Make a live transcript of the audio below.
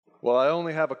Well, I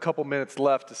only have a couple minutes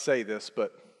left to say this,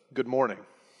 but good morning.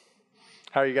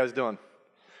 How are you guys doing?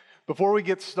 Before we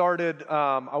get started,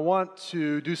 I want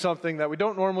to do something that we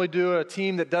don't normally do, a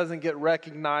team that doesn't get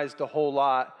recognized a whole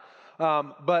lot.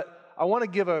 But I want to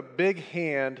give a big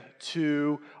hand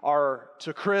to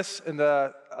Chris and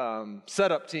the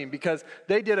setup team because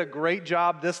they did a great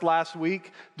job this last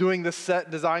week doing the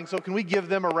set design. So can we give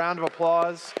them a round of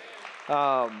applause?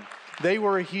 They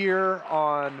were here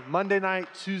on Monday night,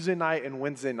 Tuesday night, and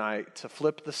Wednesday night to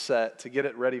flip the set, to get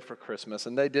it ready for Christmas.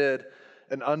 And they did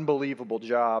an unbelievable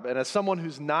job. And as someone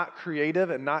who's not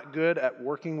creative and not good at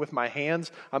working with my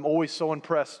hands, I'm always so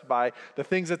impressed by the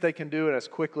things that they can do and as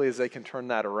quickly as they can turn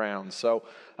that around. So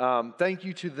thank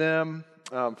you to them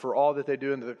for all that they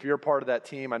do. And if you're a part of that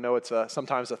team, I know it's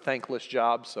sometimes a thankless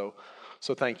job. So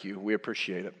thank you. We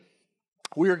appreciate it.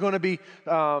 We are going to be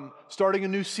starting a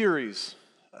new series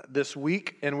this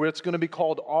week, and it's going to be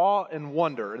called Awe and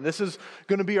Wonder. And this is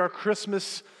going to be our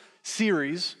Christmas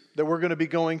series that we're going to be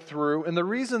going through. And the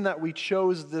reason that we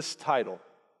chose this title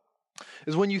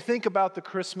is when you think about the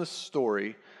Christmas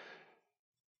story,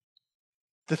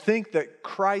 to think that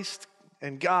Christ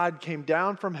and God came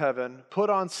down from heaven, put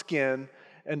on skin,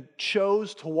 and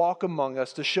chose to walk among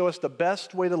us to show us the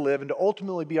best way to live and to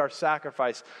ultimately be our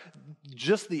sacrifice,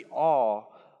 just the awe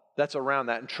that's around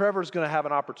that. And Trevor's going to have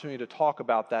an opportunity to talk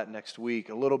about that next week,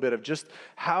 a little bit of just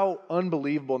how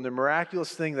unbelievable and the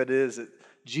miraculous thing that is that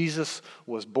Jesus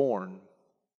was born.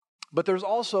 But there's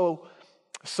also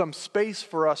some space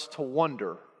for us to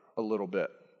wonder a little bit.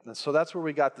 And so that's where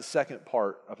we got the second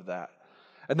part of that.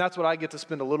 And that's what I get to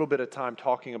spend a little bit of time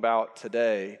talking about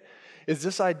today, is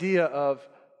this idea of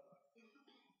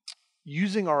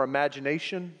using our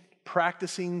imagination,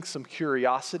 practicing some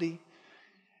curiosity.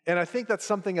 And I think that's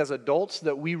something as adults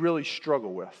that we really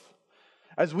struggle with.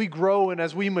 As we grow and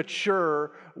as we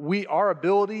mature, our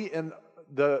ability and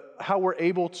how we're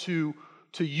able to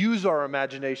use our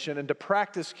imagination and to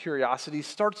practice curiosity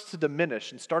starts to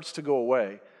diminish and starts to go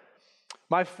away.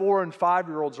 My 4 and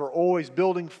 5-year-olds are always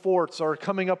building forts or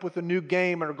coming up with a new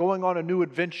game or going on a new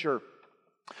adventure,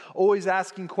 always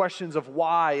asking questions of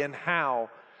why and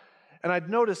how. And I've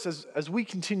noticed as I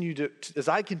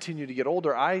continue to get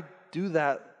older, I do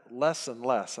that less and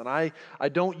less. And I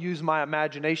don't use my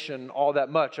imagination all that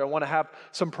much. I want to have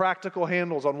some practical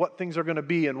handles on what things are going to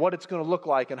be and what it's going to look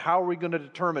like and how are we going to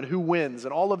determine who wins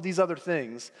and all of these other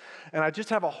things. And I just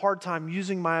have a hard time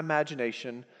using my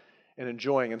imagination and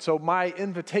enjoying. And so my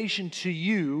invitation to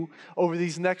you over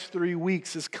these next 3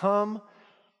 weeks is come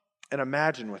and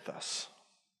imagine with us.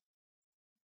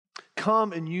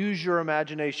 Come and use your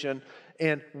imagination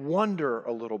and wonder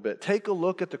a little bit. Take a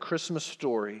look at the Christmas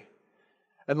story.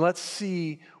 And let's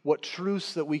see what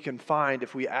truths that we can find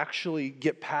if we actually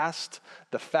get past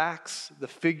the facts, the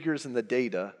figures, and the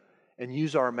data and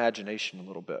use our imagination a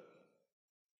little bit.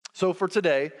 So for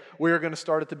today, we are going to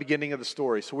start at the beginning of the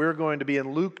story. So we're going to be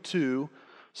in Luke 2,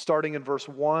 starting in verse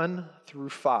 1 through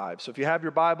 5. So if you have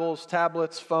your Bibles,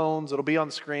 tablets, phones, it'll be on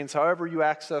the screens. However you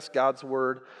access God's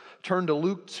Word, turn to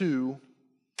Luke 2,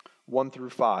 1 through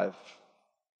 5. It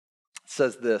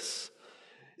says this: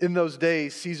 In those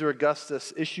days, Caesar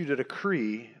Augustus issued a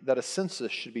decree that a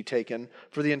census should be taken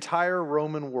for the entire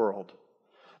Roman world.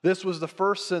 This was the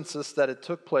first census that had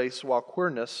took place while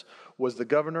Quirinius was the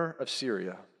governor of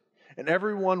Syria. And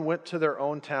everyone went to their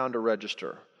own town to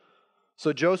register.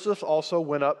 So Joseph also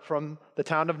went up from the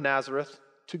town of Nazareth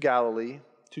to Galilee,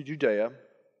 to Judea,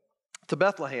 to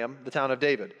Bethlehem, the town of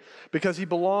David, because he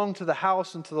belonged to the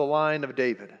house and to the line of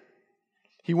David.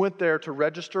 He went there to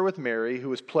register with Mary, who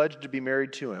was pledged to be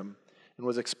married to him and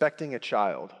was expecting a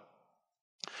child.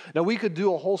 Now, we could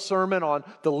do a whole sermon on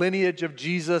the lineage of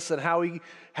Jesus and how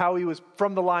he was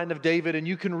from the line of David, and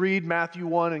you can read Matthew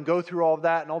 1 and go through all of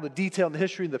that and all the detail and the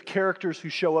history and the characters who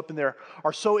show up in there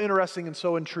are so interesting and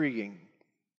so intriguing.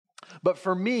 But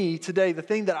for me today, the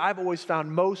thing that I've always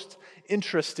found most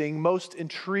interesting, most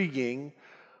intriguing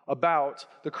about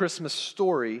the Christmas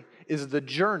story is the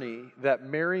journey that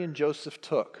Mary and Joseph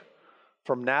took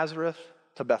from Nazareth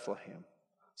to Bethlehem.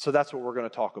 So that's what we're going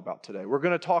to talk about today. We're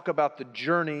going to talk about the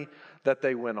journey that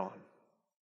they went on.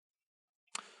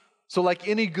 So like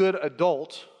any good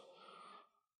adult,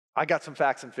 I got some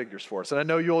facts and figures for us. And I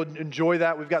know you'll enjoy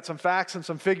that. We've got some facts and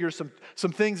some figures,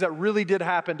 some things that really did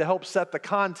happen to help set the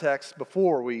context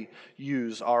before we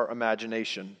use our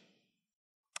imagination.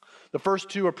 The first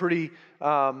two are pretty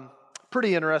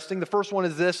interesting. The first one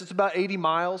is this. It's about 80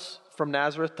 miles from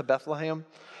Nazareth to Bethlehem,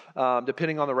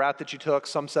 depending on the route that you took.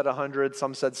 Some said 100,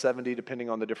 some said 70, depending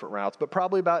on the different routes, but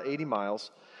probably about 80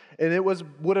 miles. And it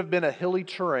would have been a hilly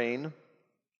terrain.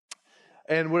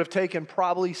 and would have taken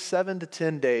probably 7 to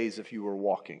 10 days if you were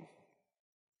walking.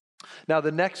 Now,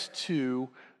 the next two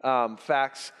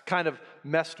facts kind of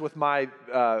messed with my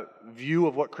view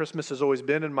of what Christmas has always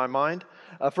been in my mind.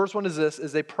 First one is this,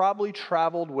 is they probably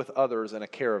traveled with others in a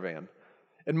caravan.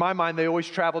 In my mind, they always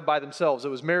traveled by themselves. It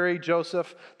was Mary,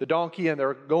 Joseph, the donkey, and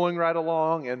they're going right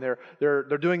along, and they're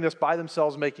doing this by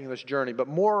themselves, making this journey. But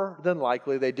more than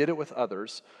likely, they did it with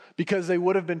others because they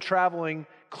would have been traveling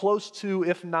close to,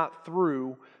 if not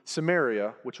through,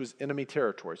 Samaria, which was enemy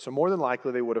territory. So more than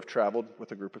likely, they would have traveled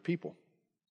with a group of people.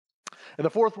 And the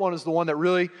fourth one is the one that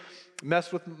really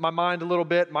messed with my mind a little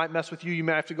bit, might mess with you. You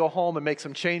may have to go home and make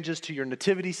some changes to your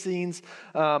nativity scenes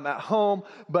at home.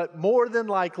 But more than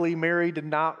likely, Mary did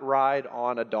not ride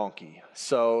on a donkey.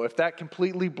 So if that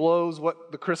completely blows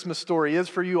what the Christmas story is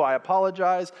for you, I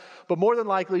apologize. But more than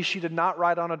likely, she did not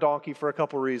ride on a donkey for a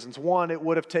couple reasons. One, it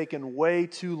would have taken way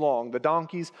too long. The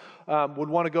donkeys would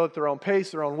want to go at their own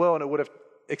pace, their own will, and it would have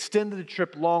extended the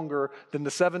trip longer than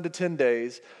the 7 to 10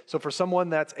 days. So for someone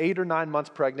that's 8 or 9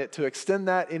 months pregnant, to extend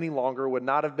that any longer would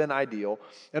not have been ideal.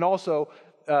 And also,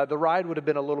 the ride would have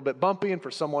been a little bit bumpy, and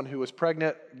for someone who was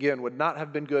pregnant, again, would not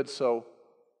have been good. So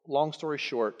long story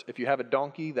short, if you have a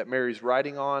donkey that Mary's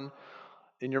riding on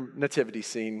in your nativity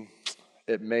scene,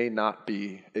 it may not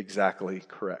be exactly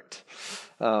correct.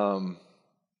 But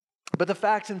the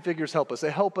facts and figures help us.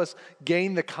 They help us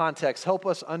gain the context, help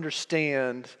us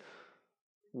understand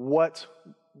what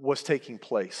was taking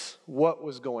place, what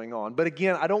was going on. But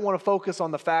again, I don't want to focus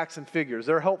on the facts and figures.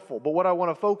 They're helpful. But what I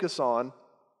want to focus on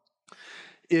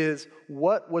is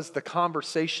what was the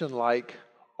conversation like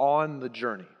on the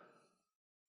journey.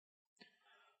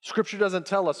 Scripture doesn't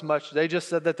tell us much. They just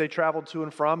said that they traveled to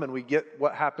and from, and we get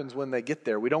what happens when they get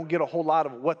there. We don't get a whole lot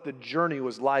of what the journey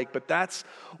was like, but that's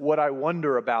what I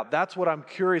wonder about. That's what I'm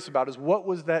curious about, is what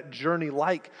was that journey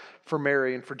like for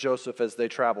Mary and for Joseph as they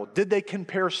traveled? Did they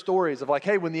compare stories of like,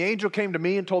 hey, when the angel came to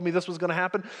me and told me this was going to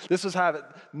happen, this is how it,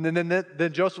 and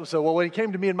then Joseph said, well, when he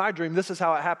came to me in my dream, this is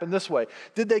how it happened this way.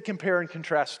 Did they compare and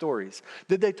contrast stories?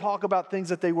 Did they talk about things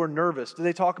that they were nervous? Did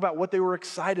they talk about what they were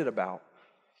excited about?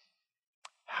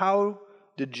 How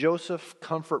did Joseph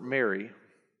comfort Mary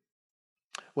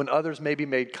when others maybe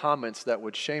made comments that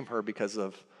would shame her because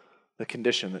of the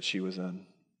condition that she was in?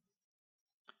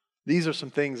 These are some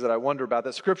things that I wonder about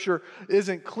that Scripture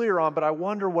isn't clear on, but I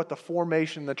wonder what the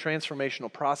formation, the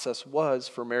transformational process was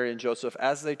for Mary and Joseph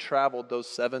as they traveled those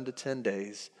 7 to 10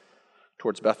 days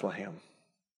towards Bethlehem.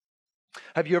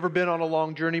 Have you ever been on a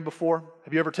long journey before?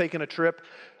 Have you ever taken a trip?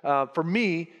 For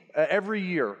me, every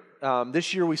year,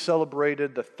 this year we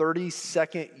celebrated the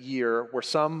 32nd year where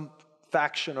some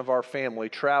faction of our family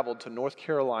traveled to North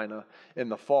Carolina in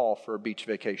the fall for a beach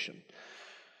vacation.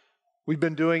 We've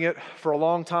been doing it for a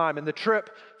long time, and the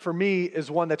trip for me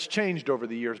is one that's changed over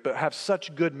the years, but have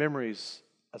such good memories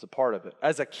as a part of it.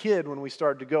 As a kid, when we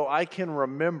started to go, I can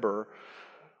remember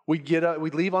we'd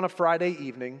leave on a Friday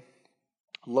evening,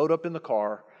 load up in the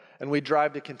car, and we'd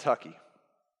drive to Kentucky.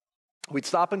 We'd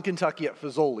stop in Kentucky at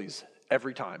Fazoli's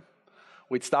every time.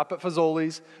 We'd stop at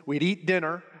Fazoli's, we'd eat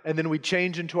dinner, and then we'd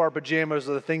change into our pajamas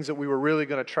of the things that we were really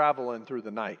going to travel in through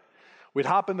the night. We'd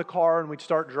hop in the car and we'd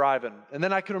start driving. And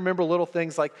then I can remember little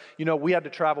things like, we had to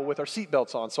travel with our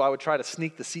seatbelts on. So I would try to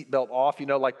sneak the seatbelt off,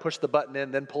 like push the button in,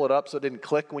 then pull it up so it didn't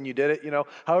click when you did it,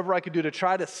 However I could do to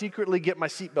try to secretly get my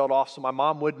seatbelt off so my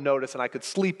mom wouldn't notice and I could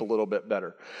sleep a little bit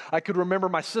better. I could remember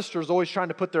my sisters always trying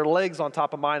to put their legs on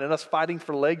top of mine and us fighting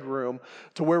for leg room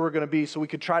to where we're going to be so we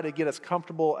could try to get as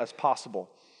comfortable as possible.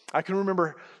 I can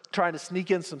remember trying to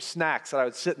sneak in some snacks that I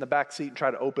would sit in the back seat and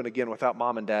try to open again without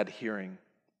mom and dad hearing.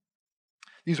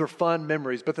 These were fun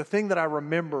memories, but the thing that I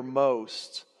remember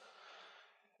most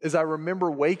is I remember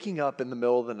waking up in the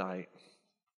middle of the night,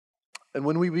 and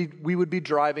when we would be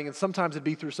driving, and sometimes it'd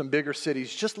be through some bigger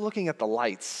cities, just looking at the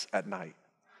lights at night.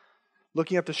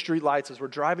 Looking at the street lights as we're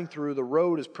driving through, the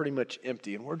road is pretty much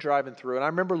empty, and we're driving through, and I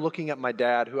remember looking at my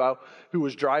dad who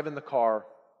was driving the car,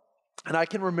 and I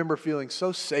can remember feeling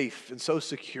so safe and so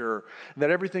secure and that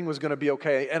everything was going to be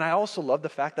okay. And I also love the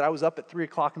fact that I was up at 3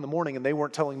 o'clock in the morning and they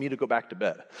weren't telling me to go back to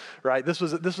bed, right? This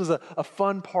was a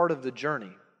fun part of the journey.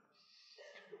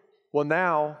 Well,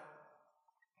 now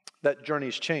that journey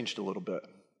has changed a little bit.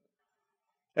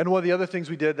 And one of the other things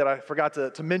we did that I forgot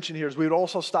to mention here is we would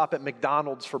also stop at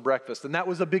McDonald's for breakfast. And that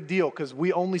was a big deal because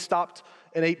we only stopped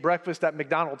and ate breakfast at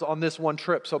McDonald's on this one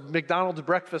trip. So McDonald's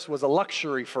breakfast was a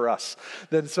luxury for us.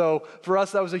 Then so for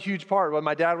us, that was a huge part. When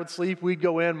my dad would sleep, we'd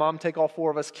go in, mom take all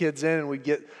 4 of us kids in, and we'd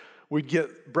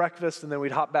get breakfast, and then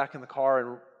we'd hop back in the car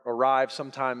and arrive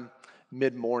sometime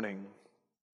mid-morning.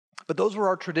 But those were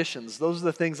our traditions. Those are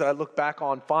the things that I look back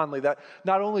on fondly, that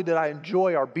not only did I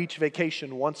enjoy our beach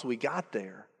vacation once we got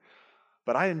there,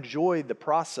 but I enjoyed the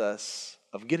process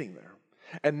of getting there.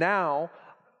 And now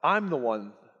I'm the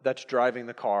one that's driving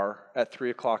the car at 3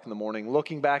 o'clock in the morning,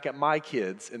 looking back at my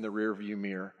kids in the rearview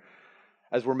mirror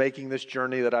as we're making this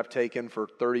journey that I've taken for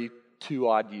 32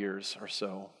 odd years or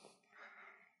so.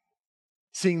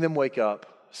 Seeing them wake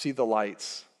up, see the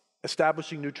lights,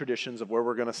 establishing new traditions of where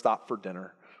we're going to stop for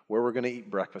dinner, where we're going to eat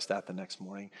breakfast at the next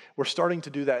morning. We're starting to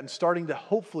do that and starting to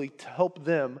hopefully to help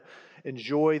them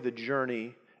enjoy the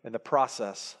journey and the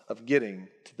process of getting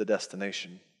to the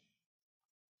destination.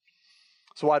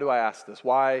 So why do I ask this?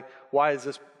 Why is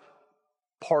this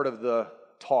part of the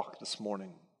talk this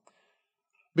morning?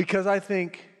 Because I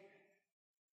think,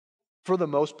 for the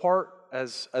most part,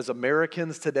 as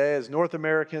Americans today, as North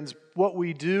Americans, what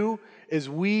we do is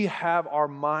we have our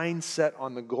mind set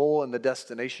on the goal and the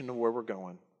destination of where we're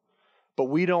going. But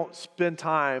we don't spend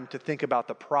time to think about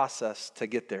the process to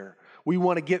get there. We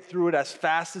want to get through it as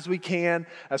fast as we can,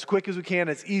 as quick as we can,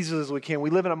 as easy as we can. We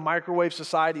live in a microwave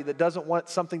society that doesn't want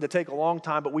something to take a long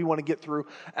time, but we want to get through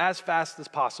as fast as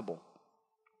possible.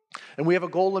 And we have a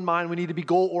goal in mind. We need to be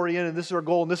goal-oriented, and this is our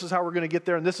goal, and this is how we're going to get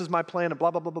there, and this is my plan, and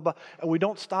blah, blah, blah, blah, blah. And we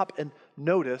don't stop and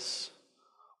notice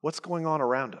what's going on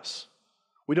around us.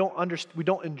 We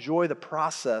don't enjoy the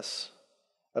process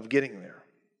of getting there.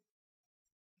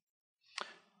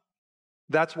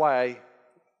 That's why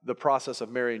the process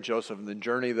of Mary and Joseph and the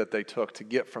journey that they took to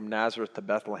get from Nazareth to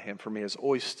Bethlehem for me has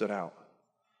always stood out.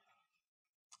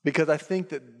 Because I think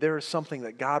that there is something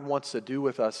that God wants to do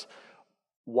with us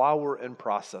while we're in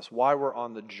process, while we're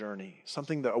on the journey,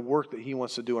 a work that He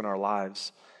wants to do in our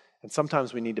lives. And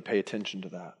sometimes we need to pay attention to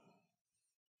that.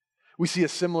 We see a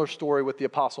similar story with the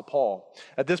Apostle Paul.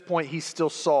 At this point, he's still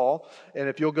Saul. And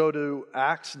if you'll go to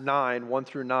Acts 9, 1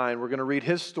 through 9, we're going to read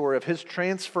his story of his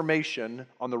transformation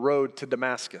on the road to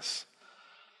Damascus.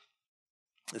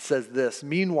 It says this: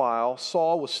 "Meanwhile,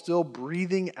 Saul was still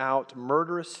breathing out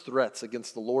murderous threats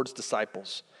against the Lord's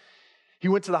disciples. He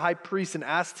went to the high priest and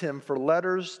asked him for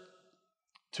letters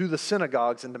to the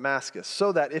synagogues in Damascus,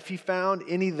 so that if he found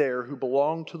any there who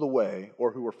belonged to the way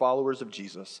or who were followers of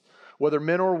Jesus, whether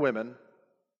men or women,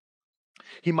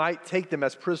 he might take them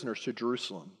as prisoners to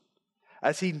Jerusalem.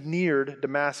 As he neared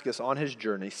Damascus on his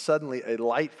journey, suddenly a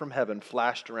light from heaven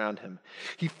flashed around him.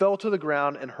 He fell to the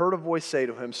ground and heard a voice say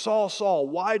to him, 'Saul, Saul,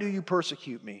 why do you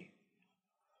persecute me?'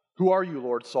 'Who are you,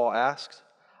 Lord?' Saul asked.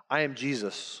 'I am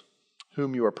Jesus,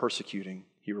 whom you are persecuting,'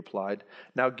 he replied.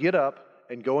 'Now get up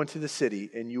and go into the city,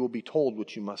 and you will be told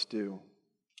what you must do.'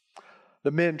 The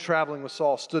men traveling with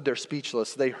Saul stood there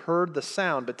speechless. They heard the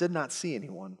sound, but did not see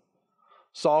anyone.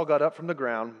 Saul got up from the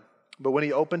ground, but when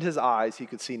he opened his eyes, he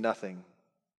could see nothing.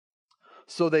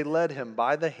 So they led him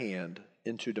by the hand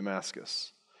into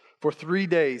Damascus. For 3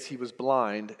 days he was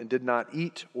blind and did not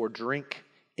eat or drink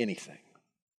anything."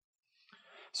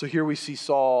 So here we see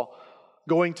Saul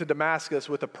going to Damascus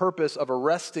with the purpose of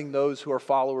arresting those who are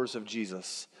followers of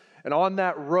Jesus. And on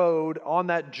that road, on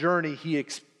that journey,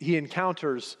 he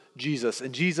encounters Jesus.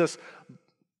 And Jesus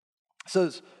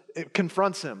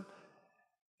confronts him.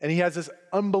 And he has this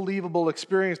unbelievable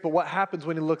experience. But what happens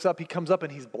when he looks up? He comes up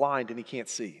and he's blind and he can't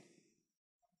see.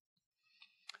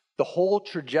 The whole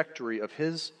trajectory of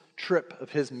his trip, of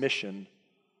his mission,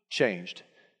 changed.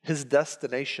 His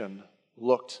destination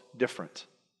looked different.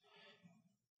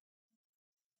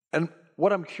 And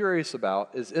what I'm curious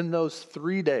about is in those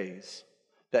 3 days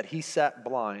that he sat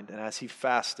blind and as he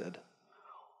fasted,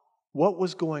 what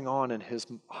was going on in his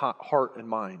heart and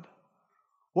mind?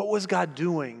 What was God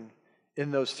doing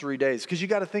in those 3 days? Because you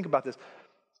got to think about this.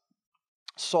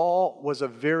 Saul was a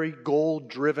very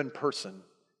goal-driven person.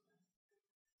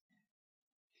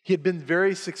 He had been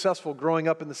very successful growing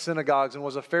up in the synagogues and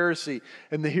was a Pharisee.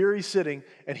 And here he's sitting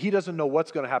and he doesn't know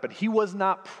what's going to happen. He was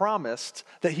not promised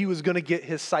that he was going to get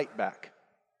his sight back.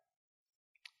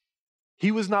 He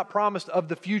was not promised of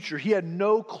the future. He had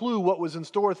no clue what was in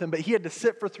store with him, but he had to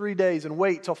sit for 3 days and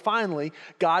wait till finally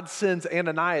God sends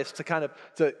Ananias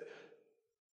to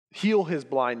heal his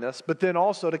blindness, but then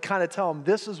also to kind of tell him,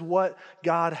 this is what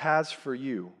God has for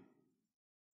you.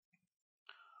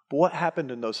 But what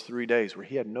happened in those 3 days where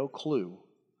he had no clue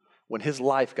when his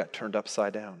life got turned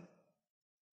upside down?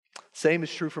 Same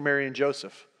is true for Mary and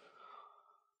Joseph.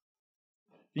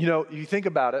 You know, you think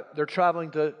about it, they're traveling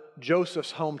to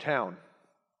Joseph's hometown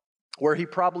where he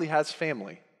probably has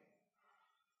family.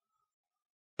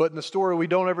 But in the story, we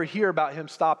don't ever hear about him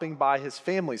stopping by his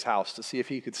family's house to see if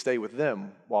he could stay with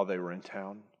them while they were in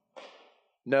town.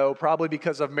 No, probably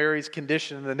because of Mary's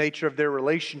condition and the nature of their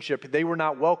relationship, they were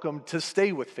not welcome to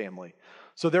stay with family.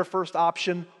 So their first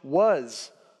option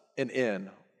was an inn.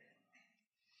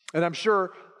 And I'm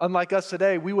sure, unlike us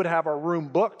today, we would have our room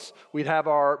booked. We'd have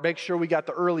make sure we got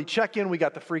the early check-in, we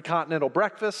got the free continental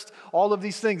breakfast, all of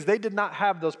these things. They did not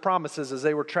have those promises as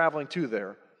they were traveling to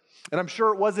there. And I'm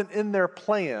sure it wasn't in their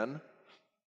plan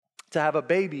to have a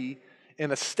baby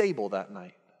in a stable that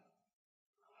night.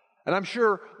 And I'm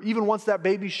sure even once that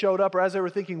baby showed up, or as they were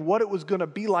thinking what it was going to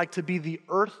be like to be the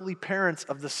earthly parents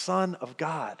of the Son of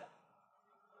God,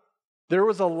 there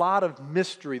was a lot of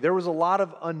mystery. There was a lot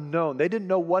of unknown. They didn't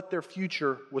know what their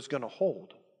future was going to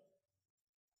hold.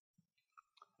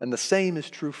 And the same is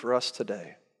true for us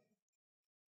today.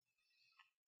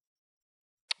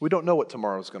 We don't know what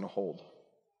tomorrow is going to hold.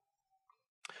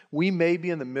 We may be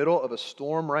in the middle of a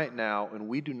storm right now, and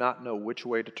we do not know which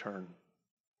way to turn.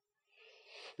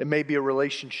 It may be a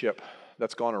relationship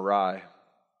that's gone awry.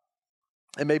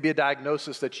 It may be a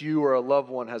diagnosis that you or a loved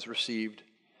one has received.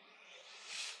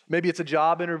 Maybe it's a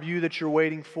job interview that you're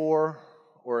waiting for,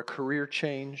 or a career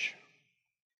change.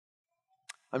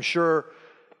 I'm sure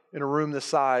in a room this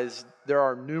size, there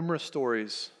are numerous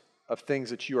stories of things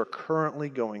that you are currently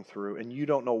going through, and you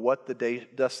don't know what the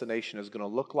destination is going to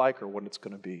look like or what it's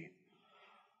going to be.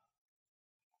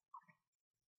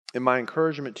 And my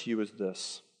encouragement to you is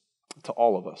this, to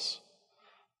all of us,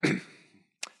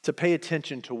 to pay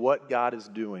attention to what God is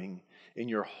doing in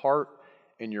your heart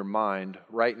and your mind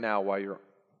right now while you're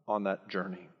on that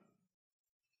journey.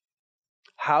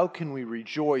 How can we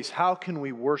rejoice? How can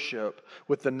we worship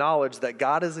with the knowledge that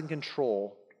God is in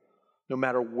control no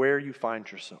matter where you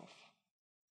find yourself?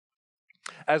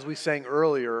 As we sang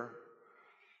earlier,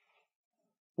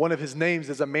 one of his names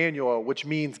is Emmanuel, which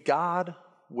means God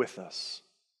with us.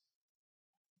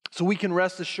 So we can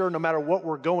rest assured no matter what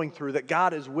we're going through that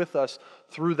God is with us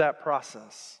through that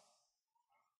process.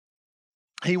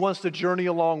 He wants to journey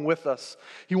along with us.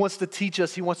 He wants to teach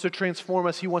us. He wants to transform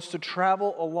us. He wants to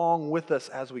travel along with us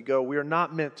as we go. We are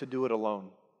not meant to do it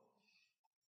alone.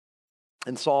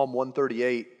 In Psalm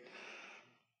 138,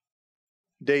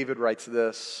 David writes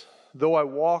this, "Though I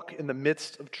walk in the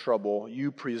midst of trouble,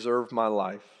 you preserve my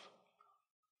life.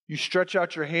 You stretch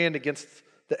out your hand against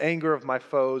the anger of my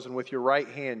foes, and with your right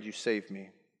hand you save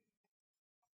me.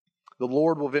 The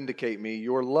Lord will vindicate me.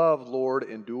 Your love, Lord,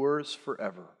 endures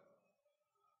forever.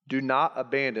 Do not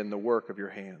abandon the work of your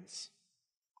hands."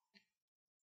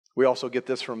 We also get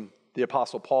this from the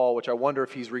Apostle Paul, which I wonder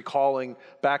if he's recalling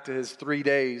back to his 3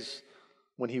 days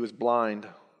when he was blind.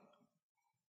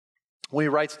 When he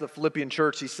writes to the Philippian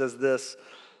church, he says this,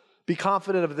 "Be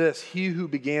confident of this, he who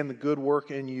began the good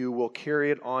work in you will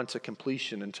carry it on to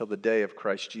completion until the day of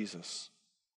Christ Jesus."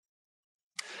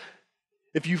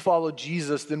 If you follow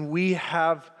Jesus, then we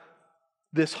have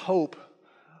this hope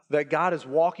that God is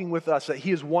walking with us, that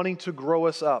he is wanting to grow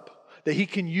us up, that he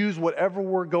can use whatever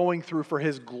we're going through for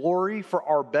his glory, for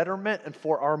our betterment, and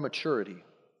for our maturity.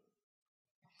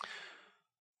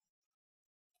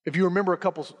 If you remember a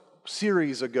couple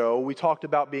series ago, we talked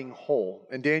about being whole,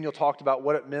 and Daniel talked about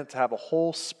what it meant to have a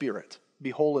whole spirit,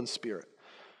 be whole in spirit.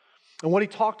 And what he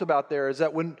talked about there is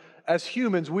that as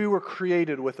humans, we were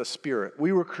created with a spirit.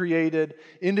 We were created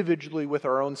individually with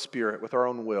our own spirit, with our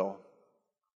own will.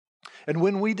 And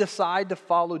when we decide to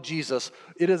follow Jesus,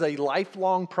 it is a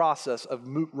lifelong process of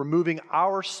removing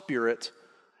our spirit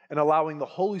and allowing the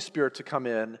Holy Spirit to come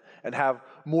in and have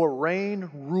more reign,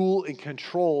 rule, and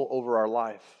control over our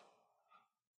life.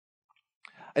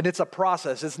 And it's a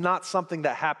process. It's not something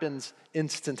that happens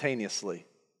instantaneously.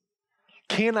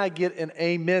 Can I get an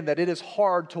amen that it is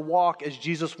hard to walk as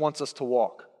Jesus wants us to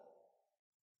walk?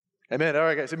 Amen. All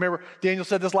right, guys. Remember, Daniel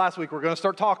said this last week. We're going to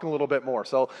start talking a little bit more.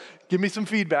 So give me some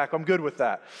feedback. I'm good with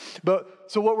that.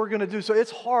 So what we're going to do, so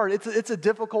it's hard. It's a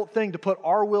difficult thing to put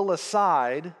our will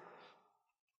aside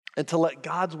and to let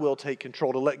God's will take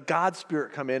control, to let God's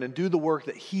Spirit come in and do the work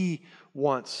that he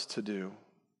wants to do.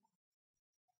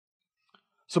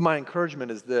 So my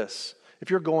encouragement is this. If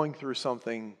you're going through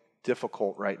something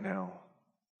difficult right now,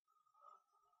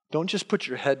 don't just put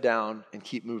your head down and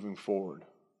keep moving forward.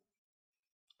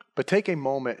 But take a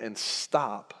moment and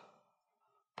stop,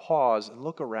 pause, and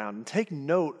look around and take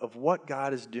note of what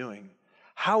God is doing.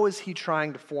 How is he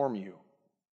trying to form you?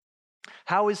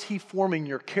 How is he forming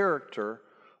your character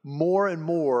more and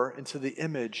more into the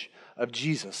image of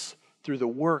Jesus through the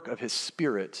work of his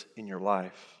Spirit in your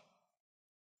life?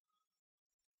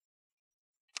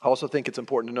 I also think it's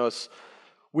important to notice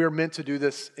we're meant to do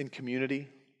this in community.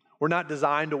 We're not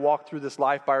designed to walk through this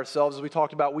life by ourselves. As we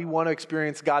talked about, we want to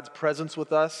experience God's presence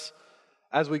with us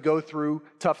as we go through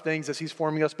tough things as he's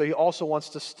forming us, but he also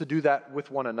wants us to do that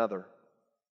with one another.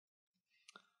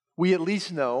 We at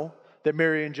least know that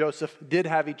Mary and Joseph did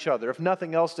have each other. If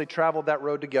nothing else, they traveled that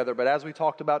road together. But as we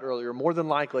talked about earlier, more than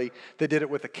likely, they did it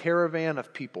with a caravan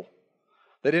of people.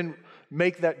 They didn't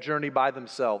make that journey by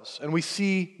themselves. And we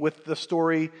see with the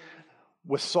story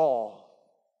with Saul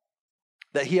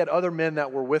that he had other men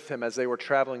that were with him as they were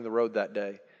traveling the road that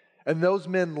day. And those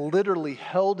men literally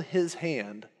held his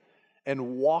hand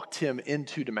and walked him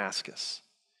into Damascus.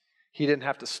 He didn't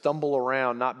have to stumble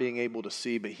around not being able to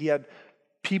see, but he had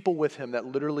people with him that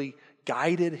literally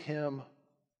guided him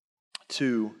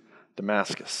to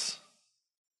Damascus.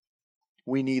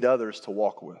 We need others to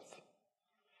walk with.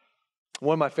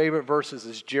 One of my favorite verses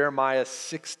is Jeremiah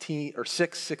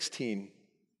 6:16. It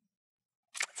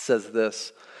says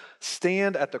this,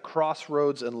 "Stand at the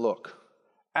crossroads and look.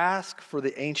 Ask for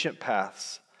the ancient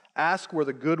paths. Ask where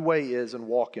the good way is and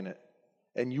walk in it,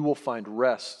 and you will find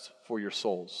rest for your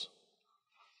souls."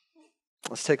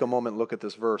 Let's take a moment and look at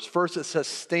this verse. First, it says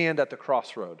stand at the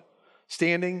crossroad.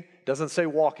 Standing doesn't say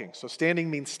walking. So standing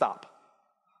means stop.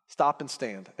 Stop and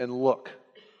stand and look.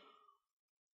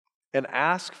 And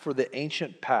ask for the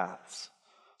ancient paths.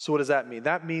 So what does that mean?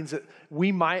 That means that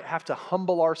we might have to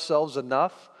humble ourselves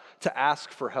enough to ask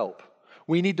for help.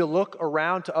 We need to look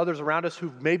around to others around us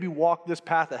who've maybe walked this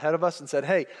path ahead of us and said,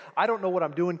 "Hey, I don't know what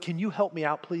I'm doing. Can you help me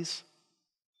out, please?"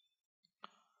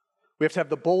 We have to have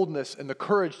the boldness and the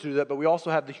courage to do that, but we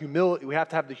also have the humility. We have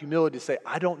to have the humility to say,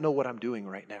 "I don't know what I'm doing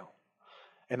right now,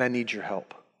 and I need your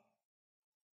help."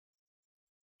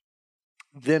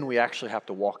 Then we actually have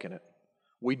to walk in it.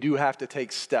 We do have to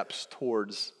take steps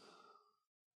towards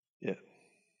it.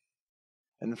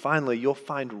 And then finally, you'll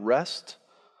find rest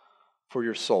for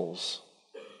your souls.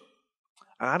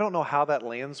 And I don't know how that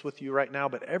lands with you right now,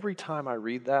 but every time I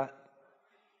read that,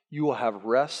 you will have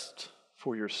rest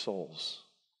for your souls.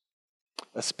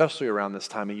 Especially around this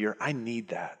time of year, I need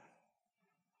that.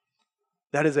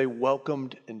 That is a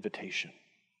welcomed invitation.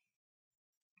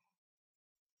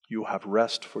 You will have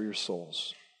rest for your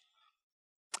souls.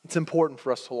 It's important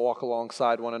for us to walk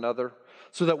alongside one another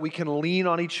so that we can lean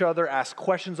on each other, ask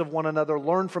questions of one another,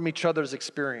 learn from each other's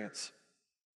experience.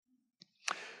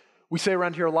 We say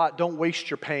around here a lot, don't waste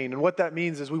your pain. And what that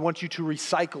means is we want you to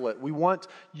recycle it. We want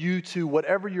you to,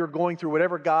 whatever you're going through,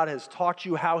 whatever God has taught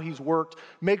you, how He's worked,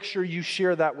 make sure you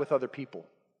share that with other people.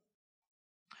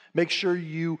 Make sure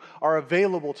you are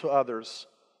available to others.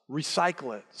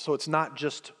 Recycle it so it's not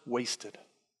just wasted.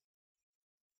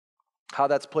 How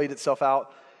that's played itself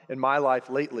out in my life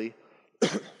lately,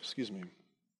 excuse me.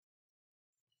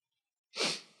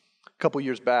 A couple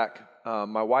years back,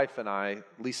 my wife and I,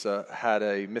 Lisa, had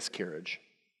a miscarriage.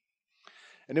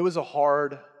 And it was a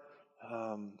hard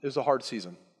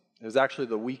season. It was actually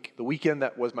the weekend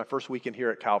that was my first weekend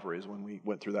here at Calvary is when we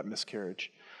went through that miscarriage.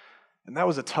 And that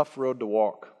was a tough road to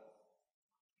walk.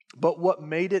 But what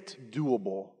made it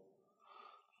doable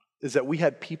is that we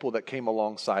had people that came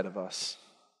alongside of us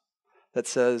that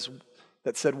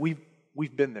said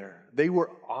we've been there. They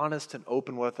were honest and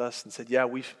open with us and said, yeah,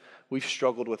 we've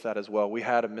struggled with that as well. We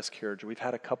had a miscarriage. We've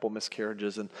had a couple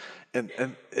miscarriages, and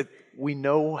we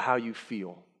know how you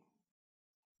feel.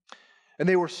 And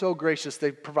they were so gracious.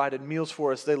 They provided meals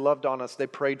for us. They loved on us. They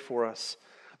prayed for us.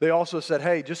 They also said,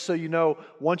 hey, just so you know,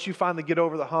 once you finally get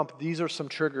over the hump, these are some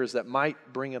triggers that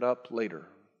might bring it up later.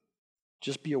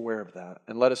 Just be aware of that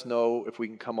and let us know if we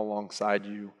can come alongside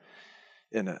you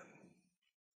in it.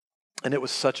 And it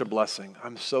was such a blessing.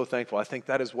 I'm so thankful. I think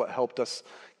that is what helped us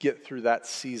get through that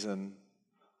season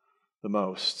the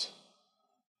most.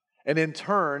 And in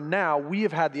turn, now we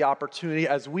have had the opportunity,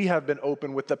 as we have been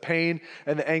open with the pain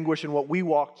and the anguish and what we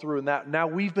walked through, and that now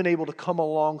we've been able to come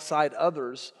alongside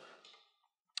others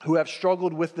who have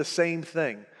struggled with the same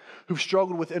thing, who've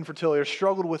struggled with infertility or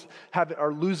struggled with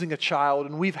or losing a child,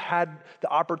 and we've had the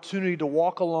opportunity to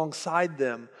walk alongside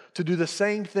them to do the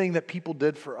same thing that people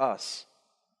did for us.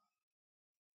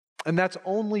 And that's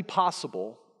only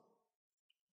possible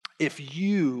if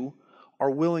you are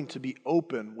willing to be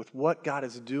open with what God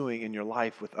is doing in your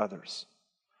life with others.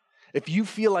 If you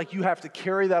feel like you have to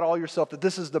carry that all yourself, that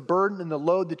this is the burden and the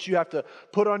load that you have to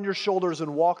put on your shoulders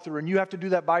and walk through, and you have to do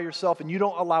that by yourself, and you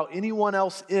don't allow anyone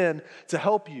else in to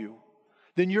help you,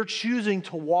 then you're choosing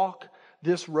to walk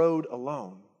this road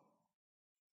alone.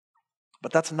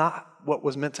 But that's not what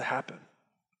was meant to happen.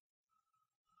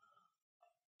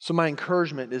 So my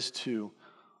encouragement is to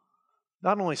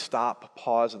not only stop,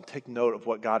 pause, and take note of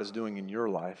what God is doing in your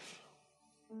life,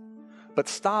 but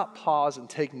stop, pause, and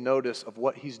take notice of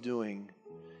what He's doing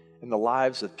in the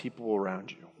lives of people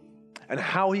around you and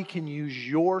how He can use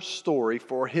your story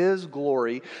for His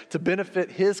glory to benefit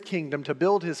His kingdom, to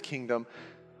build His kingdom,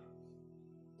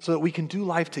 so that we can do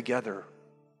life together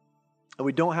And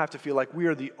we don't have to feel like we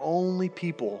are the only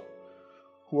people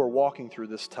who are walking through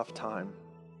this tough time.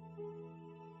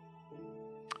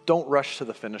 Don't rush to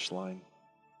the finish line.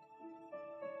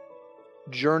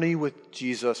 Journey with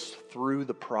Jesus through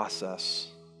the process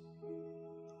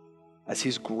as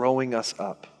He's growing us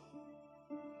up,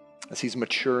 as He's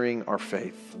maturing our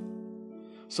faith.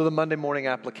 So the Monday morning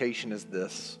application is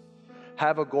this.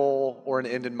 Have a goal or an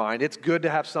end in mind. It's good to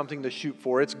have something to shoot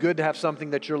for. It's good to have something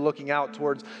that you're looking out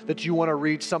towards, that you want to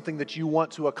reach, something that you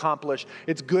want to accomplish.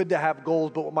 It's good to have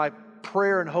goals, but what my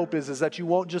prayer and hope is that you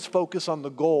won't just focus on the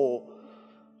goal,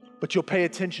 but you'll pay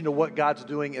attention to what God's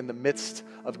doing in the midst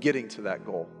of getting to that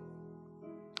goal.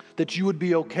 That you would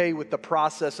be okay with the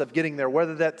process of getting there,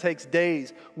 whether that takes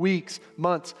days, weeks,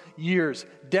 months, years,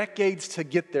 decades to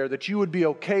get there, that you would be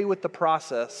okay with the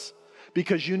process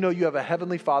because you know you have a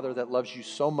heavenly Father that loves you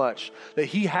so much that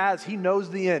He knows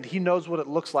the end, He knows what it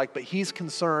looks like, but He's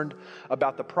concerned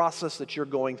about the process that you're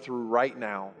going through right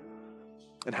now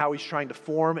and how He's trying to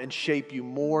form and shape you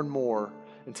more and more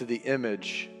into the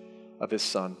image of His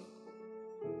Son.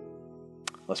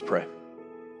 Let's pray.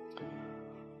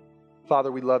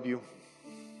 Father, we love you.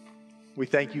 We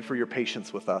thank you for your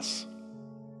patience with us.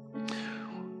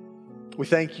 We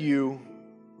thank you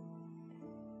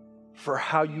for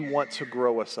how you want to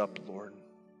grow us up, Lord.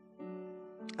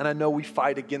 And I know we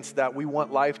fight against that. We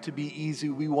want life to be easy.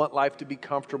 We want life to be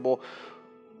comfortable.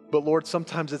 But Lord,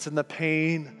 sometimes it's in the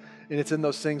pain and it's in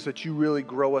those things that you really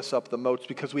grow us up the most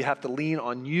because we have to lean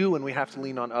on you and we have to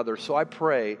lean on others. So I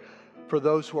pray for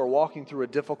those who are walking through a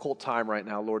difficult time right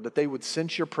now, Lord, that they would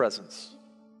sense your presence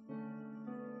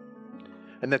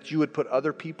and that you would put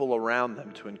other people around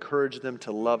them to encourage them,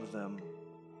 to love them,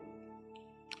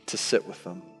 to sit with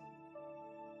them.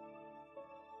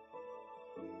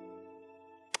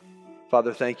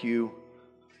 Father, thank you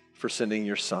for sending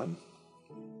your Son.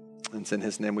 And it's in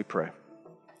His name we pray.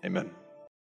 Amen.